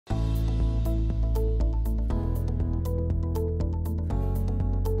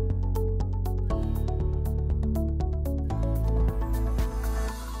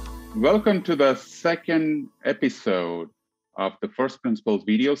Welcome to the second episode of the First Principles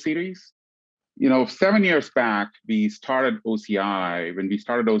video series. 7 years back, we started OCI. When we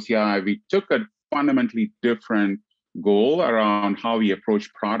started OCI, we took a fundamentally different goal around how we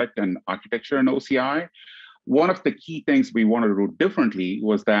approach product and architecture in OCI. One of the key things we wanted to do differently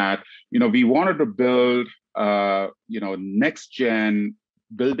was that, we wanted to build, next-gen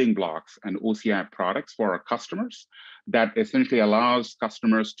building blocks and OCI products for our customers that essentially allows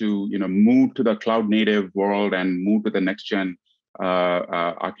customers to, move to the cloud-native world and move to the next-gen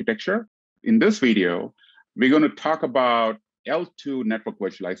architecture. In this video, we're going to talk about L2 network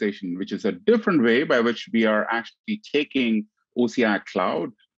virtualization, which is a different way by which we are actually taking OCI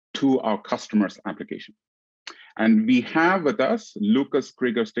Cloud to our customers' application. And we have with us Lucas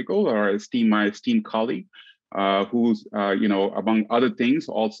Kreger-Stickles, my esteemed colleague, who's, among other things,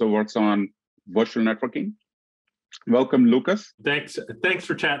 also works on virtual networking. Welcome, Lucas. Thanks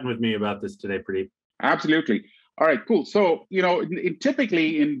for chatting with me about this today, Pradeep. Absolutely. All right, cool. So,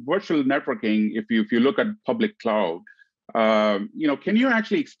 typically in virtual networking, if you look at public cloud, can you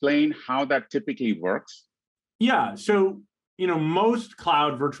actually explain how that typically works? Yeah. So, most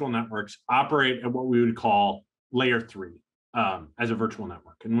cloud virtual networks operate at what we would call layer 3 as a virtual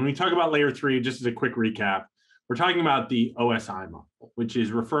network. And when we talk about layer 3, just as a quick recap, we're talking about the OSI model, which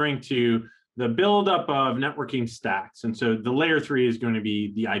is referring to the buildup of networking stacks. And so the layer 3 is going to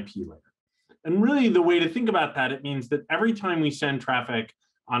be the IP layer. And really the way to think about that, it means that every time we send traffic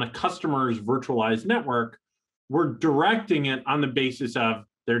on a customer's virtualized network, we're directing it on the basis of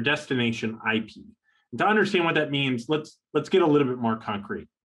their destination IP. And to understand what that means, let's get a little bit more concrete.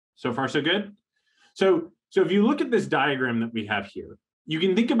 So far, so good? So if you look at this diagram that we have here, you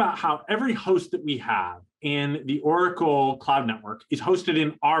can think about how every host that we have in the Oracle Cloud Network is hosted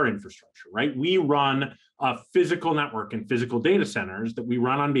in our infrastructure, right? We run a physical network and physical data centers that we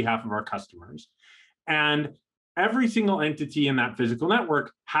run on behalf of our customers. And every single entity in that physical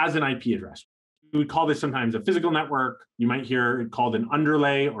network has an IP address. We would call this sometimes a physical network. You might hear it called an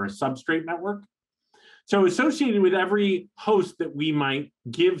underlay or a substrate network. So associated with every host that we might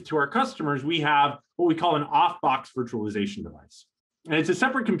give to our customers, we have what we call an off-box virtualization device. And it's a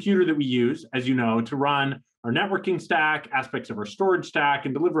separate computer that we use, as you know, to run our networking stack, aspects of our storage stack,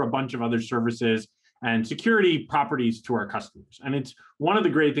 and deliver a bunch of other services and security properties to our customers. And it's one of the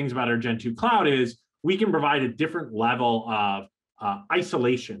great things about our Gen 2 Cloud is we can provide a different level of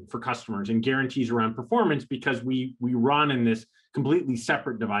isolation for customers and guarantees around performance because we run in this completely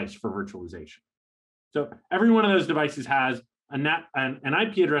separate device for virtualization. So every one of those devices has an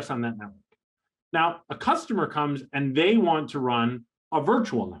IP address on that network. Now, a customer comes and they want to run a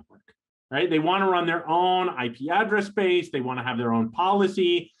virtual network, right? They want to run their own IP address space. They want to have their own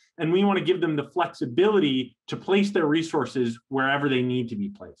policy. And we want to give them the flexibility to place their resources wherever they need to be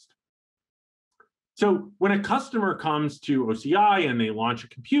placed. So when a customer comes to OCI and they launch a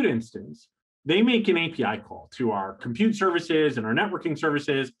compute instance, they make an API call to our compute services and our networking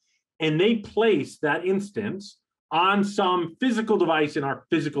services, and they place that instance on some physical device in our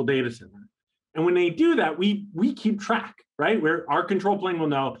physical data center. And when they do that, we keep track, right? Where our control plane will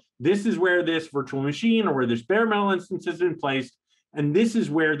know this is where this virtual machine or where this bare metal instance has been placed, and this is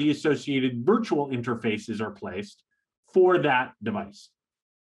where the associated virtual interfaces are placed for that device.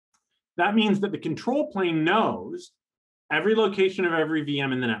 That means that the control plane knows every location of every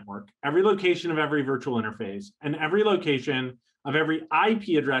VM in the network, every location of every virtual interface, and every location of every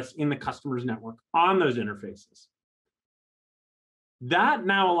IP address in the customer's network on those interfaces. That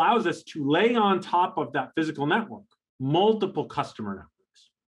now allows us to lay on top of that physical network multiple customer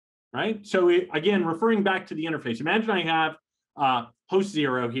networks, right? So again, referring back to the interface, imagine I have host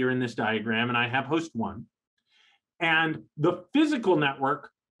 0 here in this diagram, and I have host 1. And the physical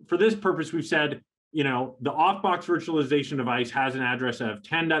network, for this purpose, we've said, the off-box virtualization device has an address of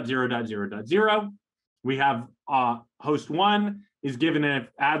 10.0.0.0. We have host 1 is given an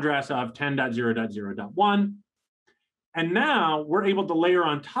address of 10.0.0.1. And now we're able to layer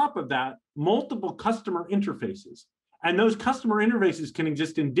on top of that multiple customer interfaces. And those customer interfaces can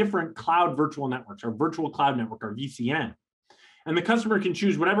exist in different cloud virtual networks, our virtual cloud network, our VCN. And the customer can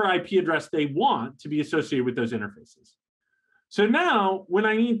choose whatever IP address they want to be associated with those interfaces. So now when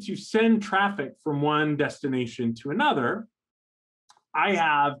I need to send traffic from one destination to another, I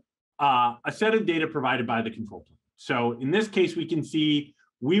have a set of data provided by the control plane. So in this case, we can see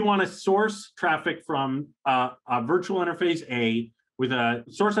we want to source traffic from a virtual interface A with a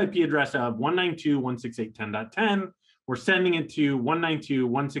source IP address of 192.168.10.10. We're sending it to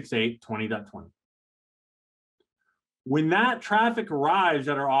 192.168.20.20. When that traffic arrives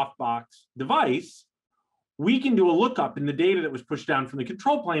at our off-box device, we can do a lookup in the data that was pushed down from the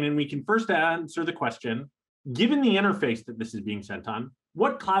control plane, and we can first answer the question, given the interface that this is being sent on,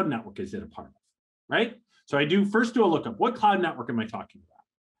 what cloud network is it a part of, right? So I do first do a lookup. What cloud network am I talking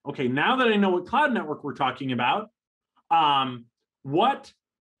about? Okay, now that I know what cloud network we're talking about, what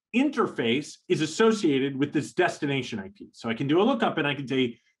interface is associated with this destination IP? So I can do a lookup and I can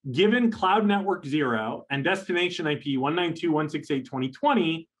say, given cloud network 0 and destination IP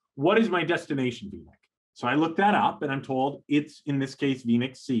 192.168.2020, what is my destination VNIC? So I look that up and I'm told it's, in this case,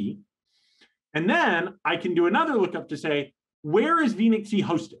 VNIC C. And then I can do another lookup to say, where is VNIC C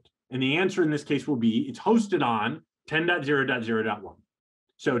hosted? And the answer in this case will be, it's hosted on 10.0.0.1.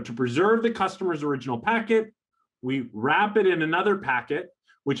 So to preserve the customer's original packet, we wrap it in another packet,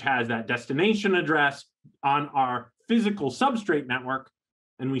 which has that destination address on our physical substrate network,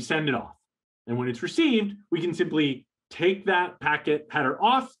 and we send it off. And when it's received, we can simply take that packet header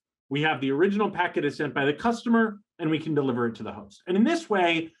off. We have the original packet is sent by the customer, and we can deliver it to the host. And in this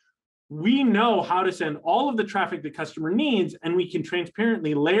way, we know how to send all of the traffic the customer needs, and we can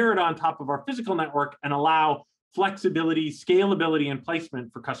transparently layer it on top of our physical network and allow flexibility, scalability, and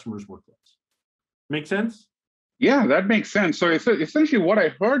placement for customers' workloads. Make sense? Yeah, that makes sense. So essentially what I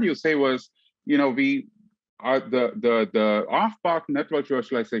heard you say was, we are the off-box network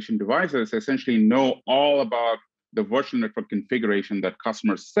virtualization devices essentially know all about the virtual network configuration that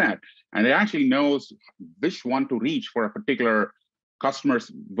customers set, and it actually knows which one to reach for a particular customer's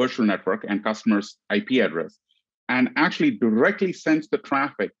virtual network and customer's IP address, and actually directly sends the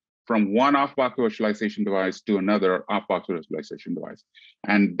traffic from one off-box virtualization device to another off-box virtualization device.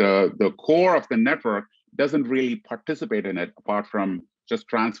 And the core of the network doesn't really participate in it apart from just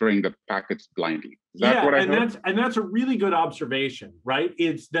transferring the packets blindly. Is that what I heard? And that's a really good observation, right?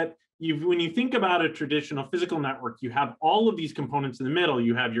 It's that when you think about a traditional physical network, you have all of these components in the middle.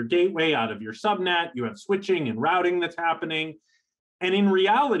 You have your gateway out of your subnet, you have switching and routing that's happening. And in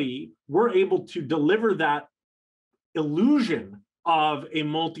reality, we're able to deliver that illusion of a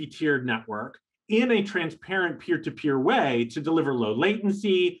multi-tiered network in a transparent peer-to-peer way to deliver low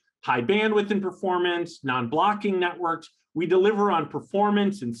latency, high bandwidth and performance, non-blocking networks. We deliver on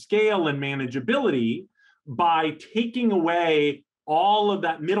performance and scale and manageability by taking away all of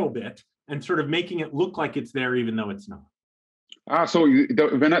that middle bit and sort of making it look like it's there even though it's not. So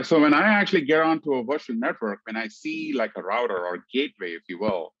when I actually get onto a virtual network, when I see like a router or gateway, if you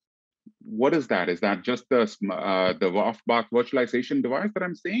will, what is that? Is that just the off-box virtualization device that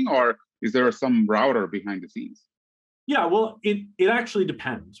I'm seeing, or is there some router behind the scenes? Yeah, well, it actually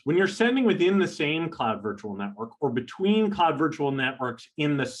depends. When you're sending within the same cloud virtual network or between cloud virtual networks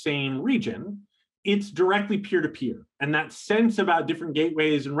in the same region, it's directly peer-to-peer. And that sense about different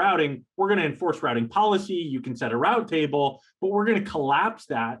gateways and routing, we're going to enforce routing policy. You can set a route table, but we're going to collapse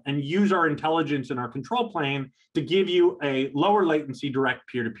that and use our intelligence in our control plane to give you a lower latency direct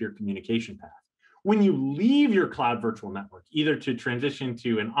peer-to-peer communication path. When you leave your cloud virtual network, either to transition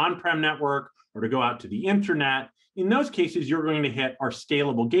to an on-prem network or to go out to the internet, in those cases, you're going to hit our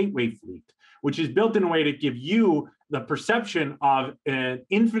scalable gateway fleet, which is built in a way to give you the perception of an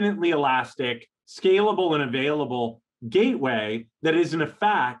infinitely elastic, scalable, and available gateway that is in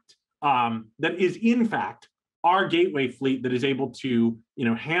fact our gateway fleet that is able to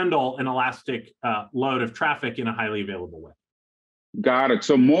handle an elastic load of traffic in a highly available way. Got it.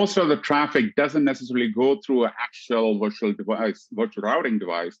 So most of the traffic doesn't necessarily go through an actual virtual routing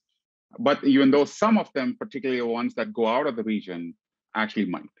device, but even though some of them, particularly the ones that go out of the region, actually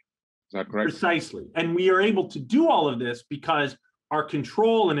might. Is that correct? Precisely. And we are able to do all of this because our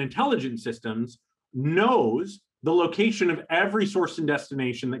control and intelligence systems knows the location of every source and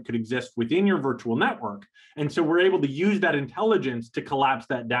destination that could exist within your virtual network. And so we're able to use that intelligence to collapse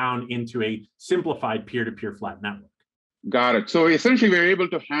that down into a simplified peer-to-peer flat network. Got it. So essentially, we're able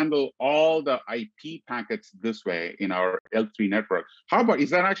to handle all the IP packets this way in our L3 network. How about, is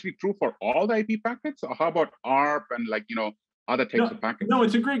that actually true for all the IP packets? Or how about ARP and other types of packets? No,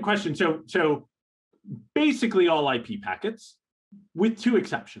 it's a great question. So basically all IP packets, with two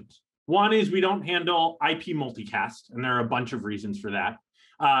exceptions. One is we don't handle IP multicast, and there are a bunch of reasons for that.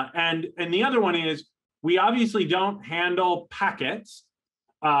 And the other one is we obviously don't handle packets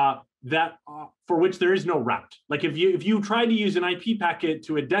for which there is no route. Like if you try to use an IP packet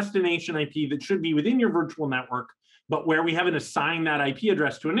to a destination IP that should be within your virtual network, but where we haven't assigned that IP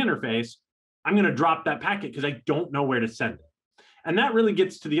address to an interface, I'm going to drop that packet because I don't know where to send it. And that really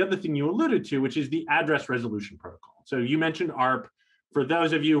gets to the other thing you alluded to, which is the address resolution protocol. So you mentioned ARP. For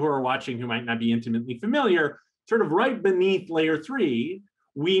those of you who are watching who might not be intimately familiar, sort of right beneath layer 3,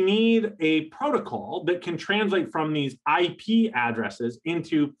 we need a protocol that can translate from these IP addresses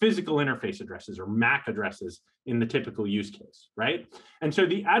into physical interface addresses or MAC addresses in the typical use case, right? And so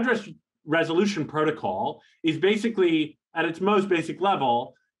the address resolution protocol is basically, at its most basic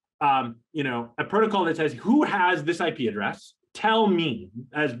level, a protocol that says, who has this IP address? Tell me,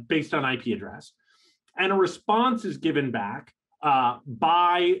 as based on IP address. And a response is given back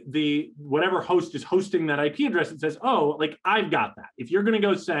by the whatever host is hosting that IP address. It says, oh, like I've got that. If you're going to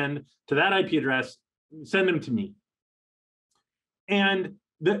go send to that IP address, send them to me. And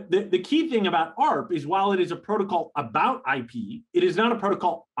the key thing about ARP is while it is a protocol about IP, it is not a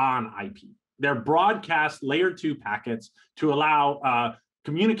protocol on IP. They're broadcast layer 2 packets to allow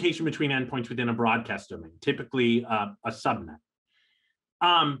communication between endpoints within a broadcast domain, typically a subnet.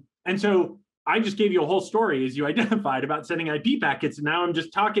 And so I just gave you a whole story, as you identified, about sending IP packets. And now I'm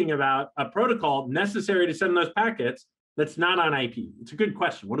just talking about a protocol necessary to send those packets that's not on IP. It's a good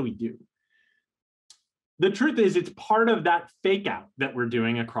question. What do we do? The truth is, it's part of that fake out that we're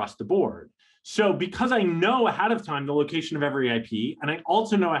doing across the board. So because I know ahead of time the location of every IP, and I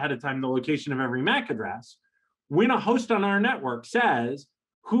also know ahead of time the location of every MAC address, when a host on our network says,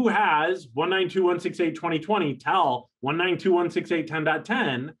 who has 192.168.2020, tell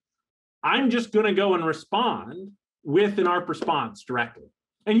 192.168.10.10, I'm just going to go and respond with an ARP response directly.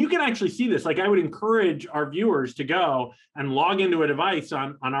 And you can actually see this. Like, I would encourage our viewers to go and log into a device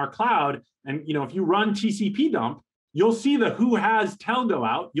on our cloud. And if you run TCP dump, you'll see the who has tell go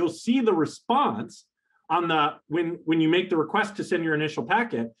out. You'll see the response on the when you make the request to send your initial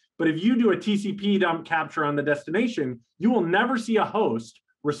packet. But if you do a TCP dump capture on the destination, you will never see a host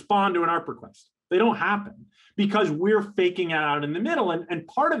respond to an ARP request. They don't happen because we're faking it out in the middle. And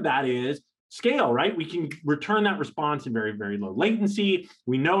part of that is scale, right? We can return that response in very, very low latency.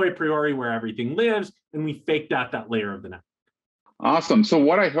 We know a priori where everything lives, and we faked out that layer of the network. Awesome. So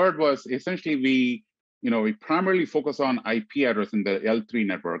what I heard was essentially we primarily focus on IP address in the L3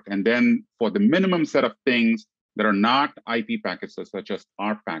 network. And then for the minimum set of things that are not IP packets, such as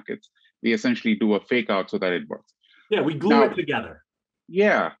ARP packets, we essentially do a fake out so that it works. Yeah, we glue it together.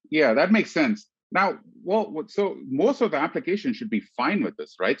 Yeah, that makes sense. Now, so most of the application should be fine with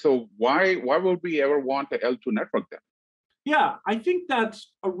this, right? So why would we ever want the L2 network then? Yeah, I think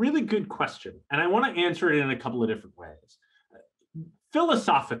that's a really good question. And I want to answer it in a couple of different ways.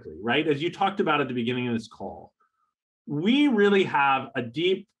 Philosophically, right, as you talked about at the beginning of this call, we really have a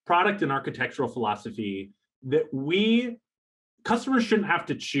deep product and architectural philosophy that customers shouldn't have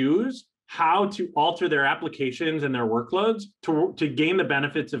to choose how to alter their applications and their workloads to gain the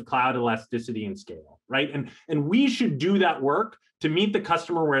benefits of cloud elasticity and scale, right? And we should do that work to meet the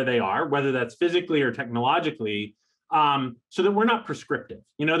customer where they are, whether that's physically or technologically, so that we're not prescriptive.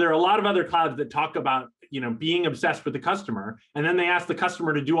 There are a lot of other clouds that talk about, being obsessed with the customer, and then they ask the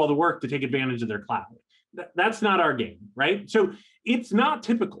customer to do all the work to take advantage of their cloud. That's not our game, right? So it's not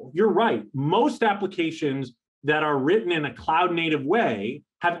typical. You're right. Most applications that are written in a cloud native way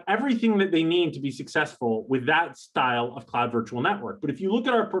have everything that they need to be successful with that style of cloud virtual network. But if you look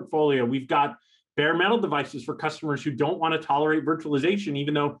at our portfolio, we've got bare metal devices for customers who don't want to tolerate virtualization,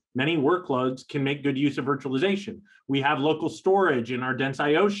 even though many workloads can make good use of virtualization. We have local storage in our dense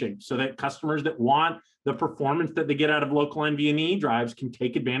IO shape so that customers that want the performance that they get out of local NVMe drives can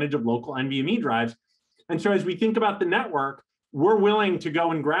take advantage of local NVMe drives. And so as we think about the network, we're willing to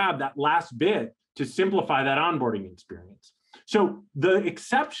go and grab that last bit to simplify that onboarding experience. So the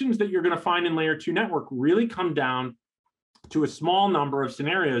exceptions that you're going to find in layer 2 network really come down to a small number of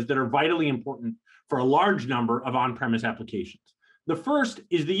scenarios that are vitally important for a large number of on-premise applications. The first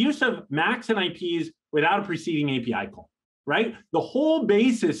is the use of MACs and IPs without a preceding API call, right? The whole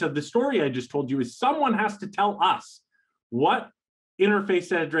basis of the story I just told you is someone has to tell us what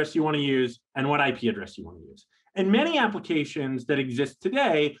interface address you want to use and what IP address you want to use. And many applications that exist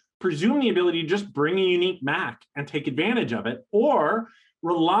today presume the ability to just bring a unique MAC and take advantage of it, or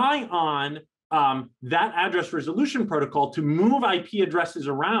rely on that address resolution protocol to move IP addresses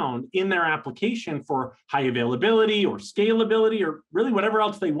around in their application for high availability or scalability or really whatever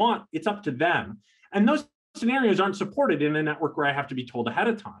else they want. It's up to them. And those scenarios aren't supported in a network where I have to be told ahead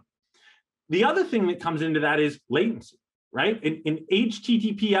of time. The other thing that comes into that is latency, right? An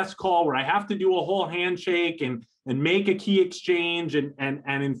HTTPS call where I have to do a whole handshake and make a key exchange and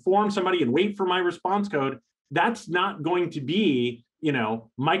inform somebody and wait for my response code, that's not going to be,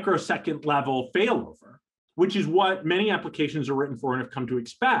 microsecond level failover, which is what many applications are written for and have come to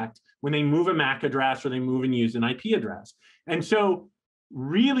expect when they move a MAC address or they move and use an IP address. And so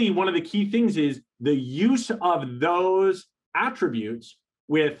really one of the key things is the use of those attributes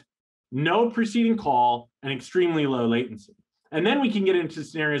with no preceding call and extremely low latency. And then we can get into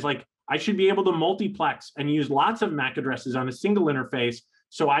scenarios like I should be able to multiplex and use lots of MAC addresses on a single interface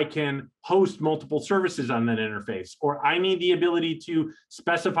so I can host multiple services on that interface. Or I need the ability to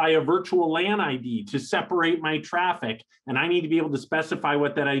specify a virtual LAN ID to separate my traffic, and I need to be able to specify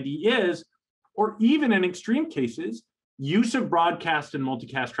what that ID is. Or even in extreme cases, use of broadcast and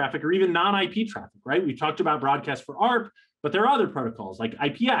multicast traffic, or even non-IP traffic, right? We talked about broadcast for ARP, but there are other protocols like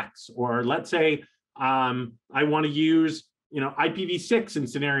IPX, or let's say I want to use IPv6 in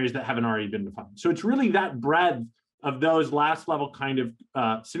scenarios that haven't already been defined. So it's really that breadth of those last level kind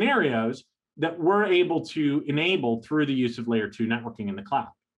of scenarios that we're able to enable through the use of layer 2 networking in the cloud.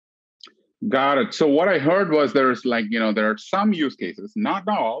 Got it. So what I heard was there's there are some use cases, not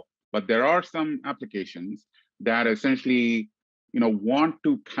all, but there are some applications that essentially want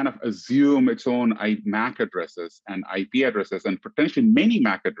to kind of assume its own MAC addresses and IP addresses and potentially many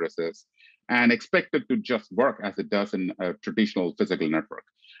MAC addresses and expect it to just work as it does in a traditional physical network.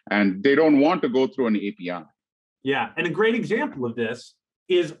 And they don't want to go through an API. Yeah, and a great example of this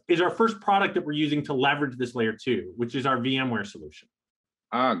is our first product that we're using to leverage this layer 2, which is our VMware solution.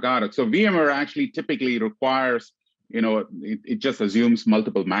 Got it. So VMware actually typically requires, it just assumes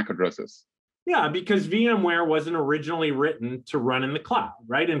multiple MAC addresses. Yeah, because VMware wasn't originally written to run in the cloud,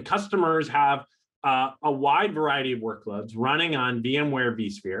 right? And customers have a wide variety of workloads running on VMware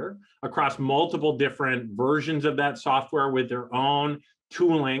vSphere across multiple different versions of that software with their own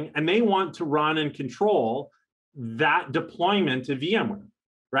tooling, and they want to run and control that deployment to VMware,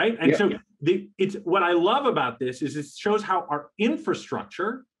 right? And so it's what I love about this is it shows how our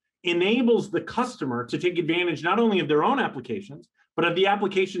infrastructure enables the customer to take advantage not only of their own applications, but of the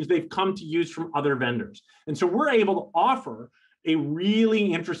applications they've come to use from other vendors. And so we're able to offer a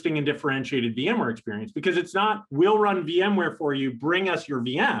really interesting and differentiated VMware experience, because it's not, we'll run VMware for you, bring us your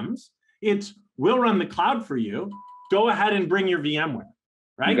VMs. It's, we'll run the cloud for you, go ahead and bring your VMware,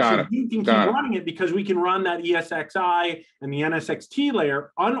 right? So you can keep running it because we can run that ESXi and the NSXT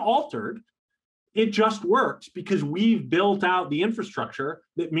layer unaltered. It just works because we've built out the infrastructure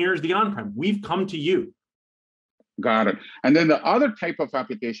that mirrors the on-prem. We've come to you. Got it. And then the other type of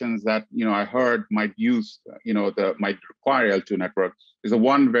applications that I heard might use, might require L2 network is the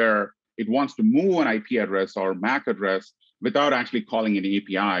one where it wants to move an IP address or MAC address without actually calling an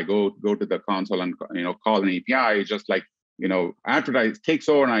API. Go to the console and call an API. Just like advertise takes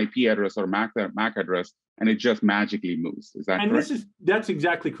over an IP address or MAC address, and it just magically moves. Is that correct? That's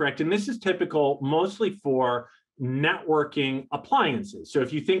exactly correct. And this is typical mostly for networking appliances. So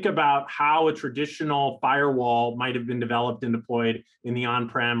if you think about how a traditional firewall might have been developed and deployed in the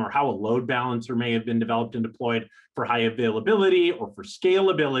on-prem, or how a load balancer may have been developed and deployed for high availability or for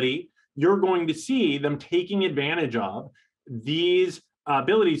scalability, you're going to see them taking advantage of these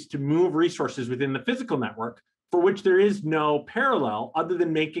abilities to move resources within the physical network, for which there is no parallel other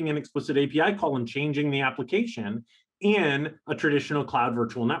than making an explicit API call and changing the application in a traditional cloud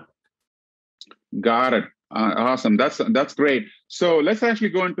virtual network. Got it. Awesome. That's great. So let's actually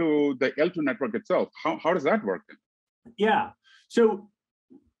go into the L2 network itself. How does that work? Yeah. So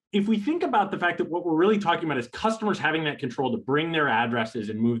if we think about the fact that what we're really talking about is customers having that control to bring their addresses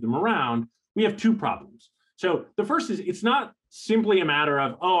and move them around, we have two problems. So the first is it's not simply a matter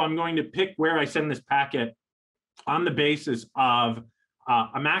of, I'm going to pick where I send this packet on the basis of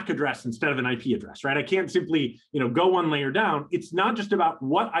a MAC address instead of an IP address, right? I can't simply, go one layer down. It's not just about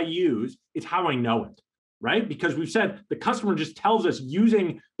what I use, it's how I know it, right? Because we've said the customer just tells us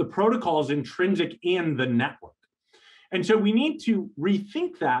using the protocols intrinsic in the network. And so we need to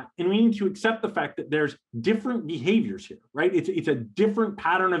rethink that, and we need to accept the fact that there's different behaviors here, right? It's a different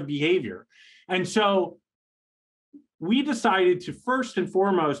pattern of behavior. And so we decided to first and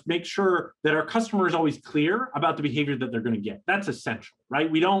foremost make sure that our customer is always clear about the behavior that they're going to get. That's essential, right?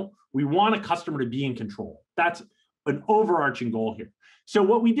 We want a customer to be in control. That's an overarching goal here. So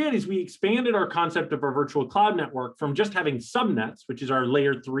what we did is we expanded our concept of our virtual cloud network from just having subnets, which is our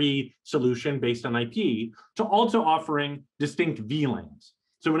layer 3 solution based on IP, to also offering distinct VLANs.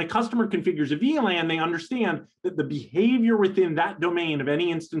 So when a customer configures a VLAN, they understand that the behavior within that domain of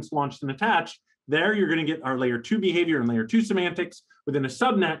any instance launched and attached, there you're going to get our layer 2 behavior and layer 2 semantics. Within a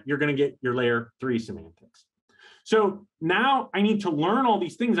subnet, you're going to get your layer 3 semantics. So now I need to learn all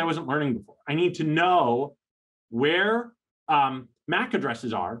these things I wasn't learning before. I need to know where MAC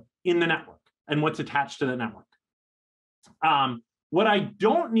addresses are in the network and what's attached to the network. What I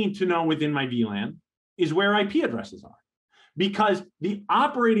don't need to know within my VLAN is where IP addresses are, because the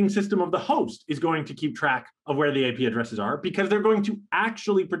operating system of the host is going to keep track of where the IP addresses are, because they're going to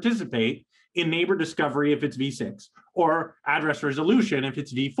actually participate in neighbor discovery if it's v6 or address resolution if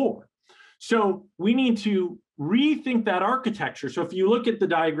it's v4. So we need to rethink that architecture. So if you look at the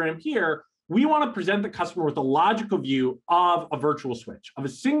diagram here, we want to present the customer with a logical view of a virtual switch, of a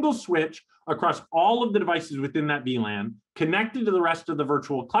single switch across all of the devices within that VLAN, connected to the rest of the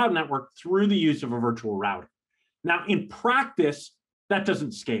virtual cloud network through the use of a virtual router. Now, in practice, that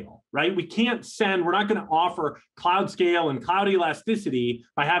doesn't scale, right? We can't send, we're not going to offer cloud scale and cloud elasticity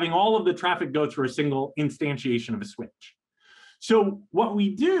by having all of the traffic go through a single instantiation of a switch. So what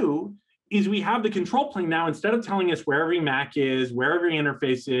we do is we have the control plane now, instead of telling us where every MAC is, where every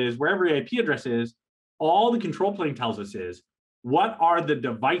interface is, where every IP address is, all the control plane tells us is, what are the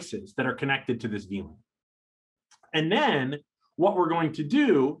devices that are connected to this VLAN? And then what we're going to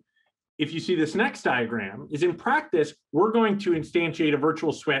do, if you see this next diagram, is in practice, we're going to instantiate a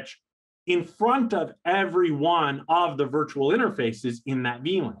virtual switch in front of every one of the virtual interfaces in that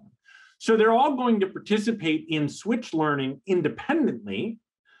VLAN. So they're all going to participate in switch learning independently,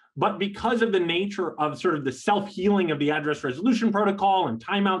 but because of the nature of sort of the self-healing of the address resolution protocol and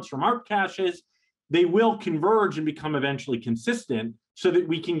timeouts from ARP caches, they will converge and become eventually consistent so that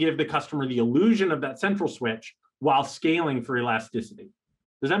we can give the customer the illusion of that central switch while scaling for elasticity.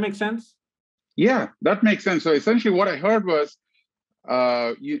 Does that make sense? Yeah, that makes sense. So essentially what I heard was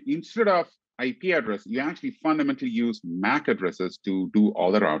you, instead of IP address, you actually fundamentally use MAC addresses to do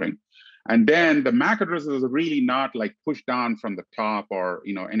all the routing. And then the MAC addresses are really not like pushed down from the top or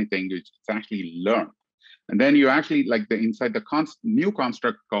anything. It's actually learned. And then you actually, like inside the new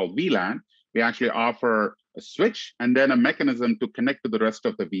construct called VLAN, we actually offer a switch and then a mechanism to connect to the rest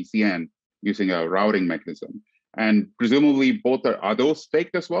of the VCN using a routing mechanism. And presumably both are those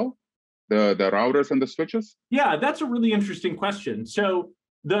faked as well? The routers and the switches? Yeah, that's a really interesting question. So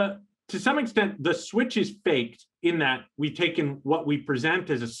to some extent, the switch is faked in that we've taken what we present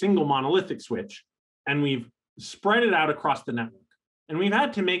as a single monolithic switch and we've spread it out across the network. And we've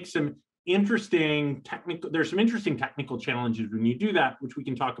had to make some interesting technical challenges when you do that, which we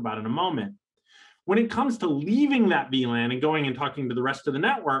can talk about in a moment. When it comes to leaving that VLAN and going and talking to the rest of the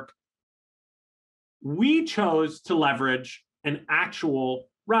network, we chose to leverage an actual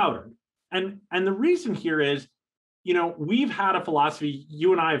router. And the reason here is, we've had a philosophy,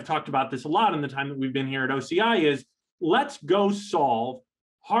 you and I have talked about this a lot in the time that we've been here at OCI, is let's go solve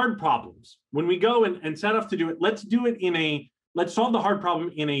hard problems. When we go and set off to do it, let's solve the hard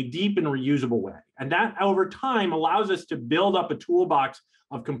problem in a deep and reusable way. And that over time allows us to build up a toolbox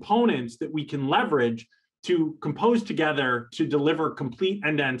of components that we can leverage to compose together to deliver complete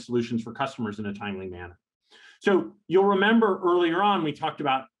end-to-end solutions for customers in a timely manner. So you'll remember earlier on, we talked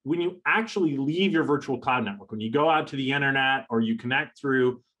about when you actually leave your virtual cloud network, when you go out to the internet or you connect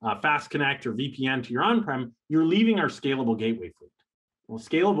through Fast Connect or VPN to your on-prem, you're leaving our scalable gateway fleet. Well,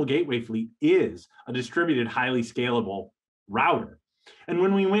 scalable gateway fleet is a distributed, highly scalable router. And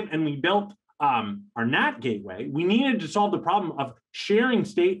when we went and we built our NAT gateway, we needed to solve the problem of sharing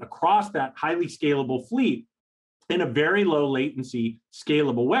state across that highly scalable fleet in a very low latency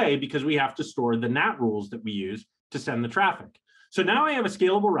scalable way, because we have to store the NAT rules that we use to send the traffic. So now I have a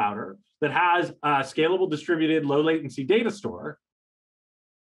scalable router that has a scalable distributed low latency data store.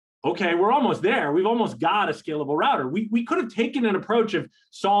 Okay, we're almost there. We've almost got a scalable router. We could have taken an approach of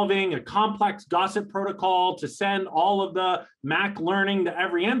solving a complex gossip protocol to send all of the MAC learning to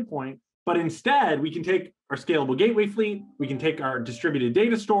every endpoint, but instead we can take our scalable gateway fleet, we can take our distributed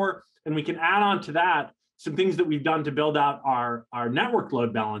data store, and we can add on to that some things that we've done to build out our network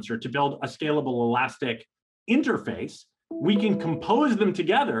load balancer to build a scalable elastic interface. We can compose them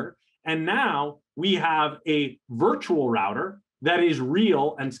together, and now we have a virtual router that is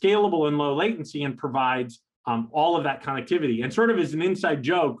real and scalable and low latency and provides all of that connectivity. And sort of as an inside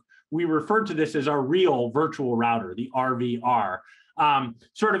joke, we refer to this as our real virtual router, the RVR,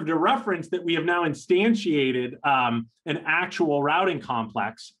 sort of to reference that we have now instantiated an actual routing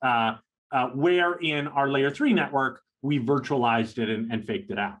complex where in our layer 3 network, we virtualized it and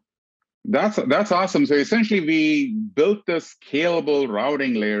faked it out. That's awesome. So essentially, we built this scalable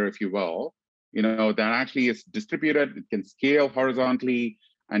routing layer, if you will, that actually is distributed, it can scale horizontally,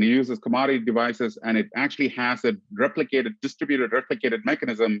 and it uses commodity devices, and it actually has a distributed replicated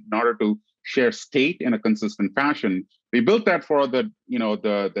mechanism in order to share state in a consistent fashion. We built that for the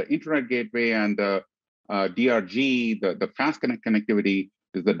internet gateway and the DRG, the fast connect connectivity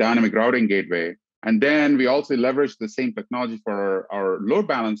is the dynamic routing gateway. And then we also leverage the same technology for our load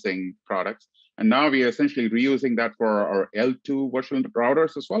balancing products. And now we are essentially reusing that for our L2 virtual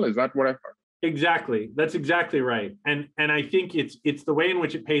routers as well. Is that what I heard? Exactly. That's exactly right. And I think it's the way in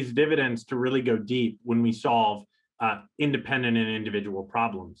which it pays dividends to really go deep when we solve independent and individual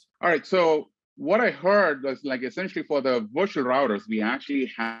problems. All right. So what I heard was like essentially for the virtual routers, we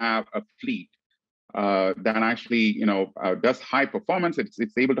actually have a fleet that actually does high performance.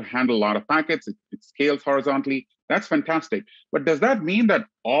 It's able to handle a lot of packets. It scales horizontally. That's fantastic. But does that mean that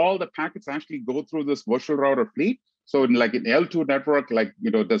all the packets actually go through this virtual router fleet? So like an L2 network,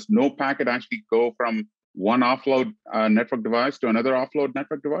 does no packet actually go from one offload network device to another offload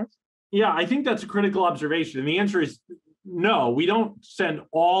network device? Yeah, I think that's a critical observation. And the answer is no, we don't send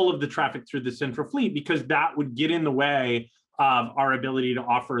all of the traffic through the central fleet because that would get in the way of our ability to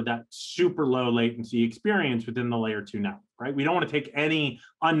offer that super low latency experience within the layer 2 network, right? We don't want to take any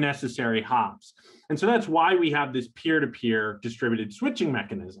unnecessary hops. And so that's why we have this peer-to-peer distributed switching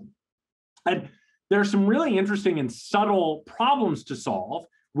mechanism. And there are some really interesting and subtle problems to solve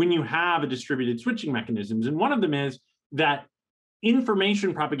when you have a distributed switching mechanisms. And one of them is that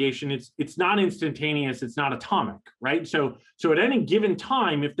information propagation, it's not instantaneous, it's not atomic, right? So at any given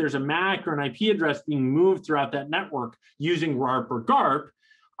time, if there's a MAC or an IP address being moved throughout that network using RARP or GARP,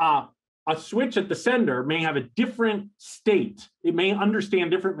 a switch at the sender may have a different state. It may understand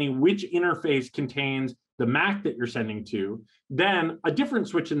differently which interface contains the MAC that you're sending to than a different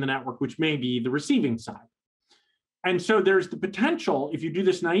switch in the network, which may be the receiving side. And so there's the potential, if you do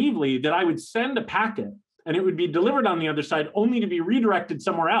this naively, that I would send a packet and it would be delivered on the other side only to be redirected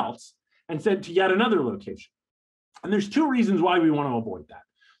somewhere else and sent to yet another location. And there's two reasons why we want to avoid that.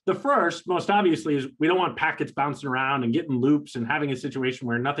 The first, most obviously, is we don't want packets bouncing around and getting loops and having a situation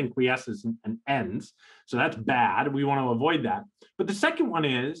where nothing quiesces and ends. So that's bad. We want to avoid that. But the second one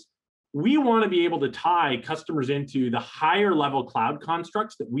is we want to be able to tie customers into the higher level cloud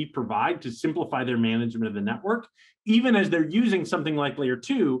constructs that we provide to simplify their management of the network, even as they're using something like layer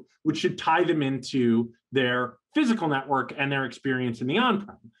 2, which should tie them into their physical network and their experience in the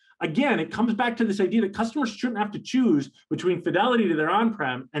on-prem. Again, it comes back to this idea that customers shouldn't have to choose between fidelity to their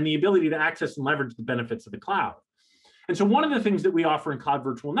on-prem and the ability to access and leverage the benefits of the cloud. And so one of the things that we offer in cloud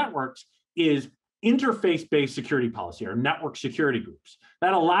virtual networks is interface-based security policy, or network security groups,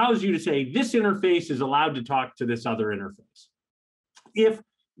 that allows you to say this interface is allowed to talk to this other interface. If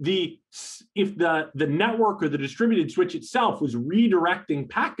the network or the distributed switch itself was redirecting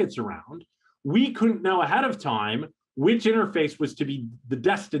packets around, we couldn't know ahead of time which interface was to be the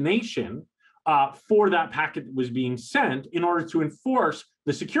destination for that packet that was being sent in order to enforce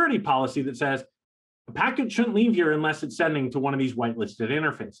the security policy that says a packet shouldn't leave here unless it's sending to one of these whitelisted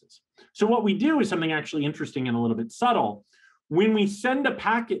interfaces. So what we do is something actually interesting and a little bit subtle. When we send a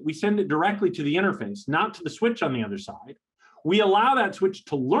packet, we send it directly to the interface, not to the switch on the other side. We allow that switch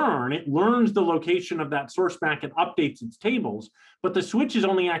to learn. It learns the location of that source MAC and updates its tables, but the switch is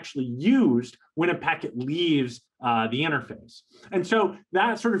only actually used when a packet leaves the interface. And so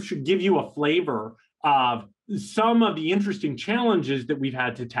that sort of should give you a flavor of some of the interesting challenges that we've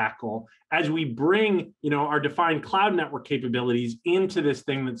had to tackle as we bring, our defined cloud network capabilities into this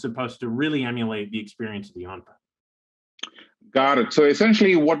thing that's supposed to really emulate the experience of the on-prem. Got it. So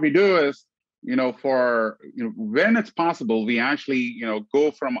essentially what we do is, when it's possible, we actually, go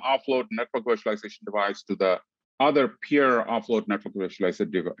from offload network virtualization device to the other peer offload network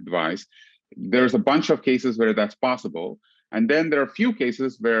virtualization device. There's a bunch of cases where that's possible. And then there are a few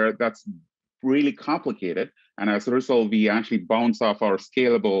cases where that's really complicated. And as a result, we actually bounce off our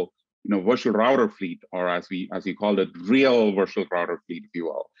scalable, virtual router fleet, or as we call it, real virtual router fleet, if you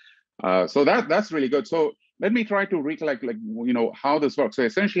will. So that's really good. So let me try to recollect, how this works. So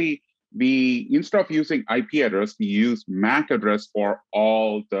essentially, we, instead of using IP address, we use MAC address for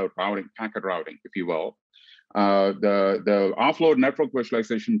all the routing, packet routing, if you will. The offload network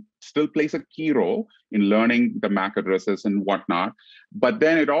virtualization still plays a key role in learning the MAC addresses and whatnot, but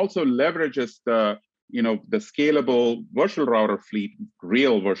then it also leverages the scalable virtual router fleet,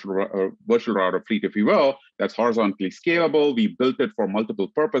 real virtual router fleet, if you will, that's horizontally scalable. We built it for multiple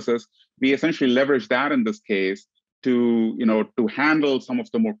purposes. We essentially leverage that in this case to handle some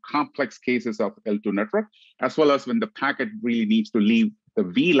of the more complex cases of L2 network, as well as when the packet really needs to leave the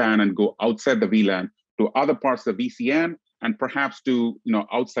VLAN and go outside the VLAN to other parts of VCN, and perhaps to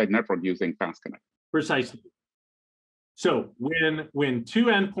outside network using Fast Connect. Precisely. So when two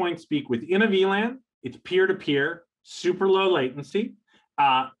endpoints speak within a VLAN, it's peer-to-peer, super low latency,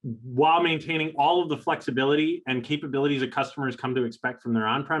 while maintaining all of the flexibility and capabilities that customers come to expect from their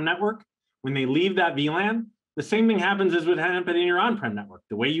on-prem network. When they leave that VLAN, the same thing happens as would happen in your on-prem network.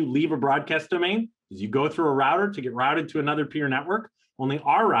 The way you leave a broadcast domain is you go through a router to get routed to another peer network. Only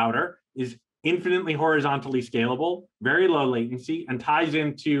our router is infinitely horizontally scalable, very low latency, and ties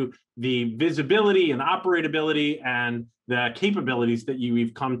into the visibility and operability and the capabilities that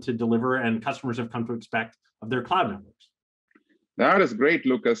we've come to deliver and customers have come to expect of their cloud networks. That is great,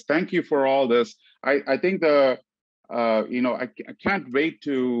 Lucas. Thank you for all this. I think I can't wait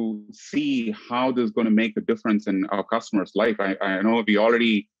to see how this is going to make a difference in our customers' life. I know we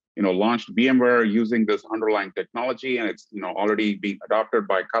already, launched VMware using this underlying technology, and it's, already being adopted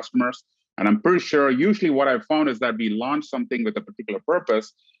by customers. And I'm pretty sure usually what I've found is that we launch something with a particular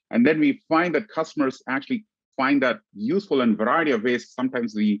purpose, and then we find that customers actually find that useful in a variety of ways.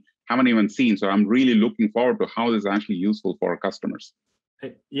 Sometimes we haven't even seen. So I'm really looking forward to how this is actually useful for our customers.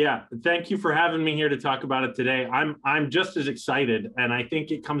 Yeah, thank you for having me here to talk about it today. I'm just as excited, and I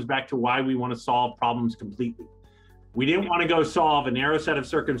think it comes back to why we want to solve problems completely. We didn't want to go solve a narrow set of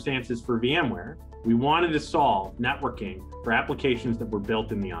circumstances for VMware. We wanted to solve networking for applications that were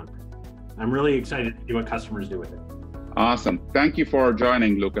built in the on-prem. I'm really excited to see what customers do with it. Awesome. Thank you for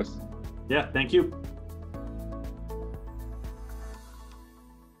joining, Lucas. Yeah, thank you.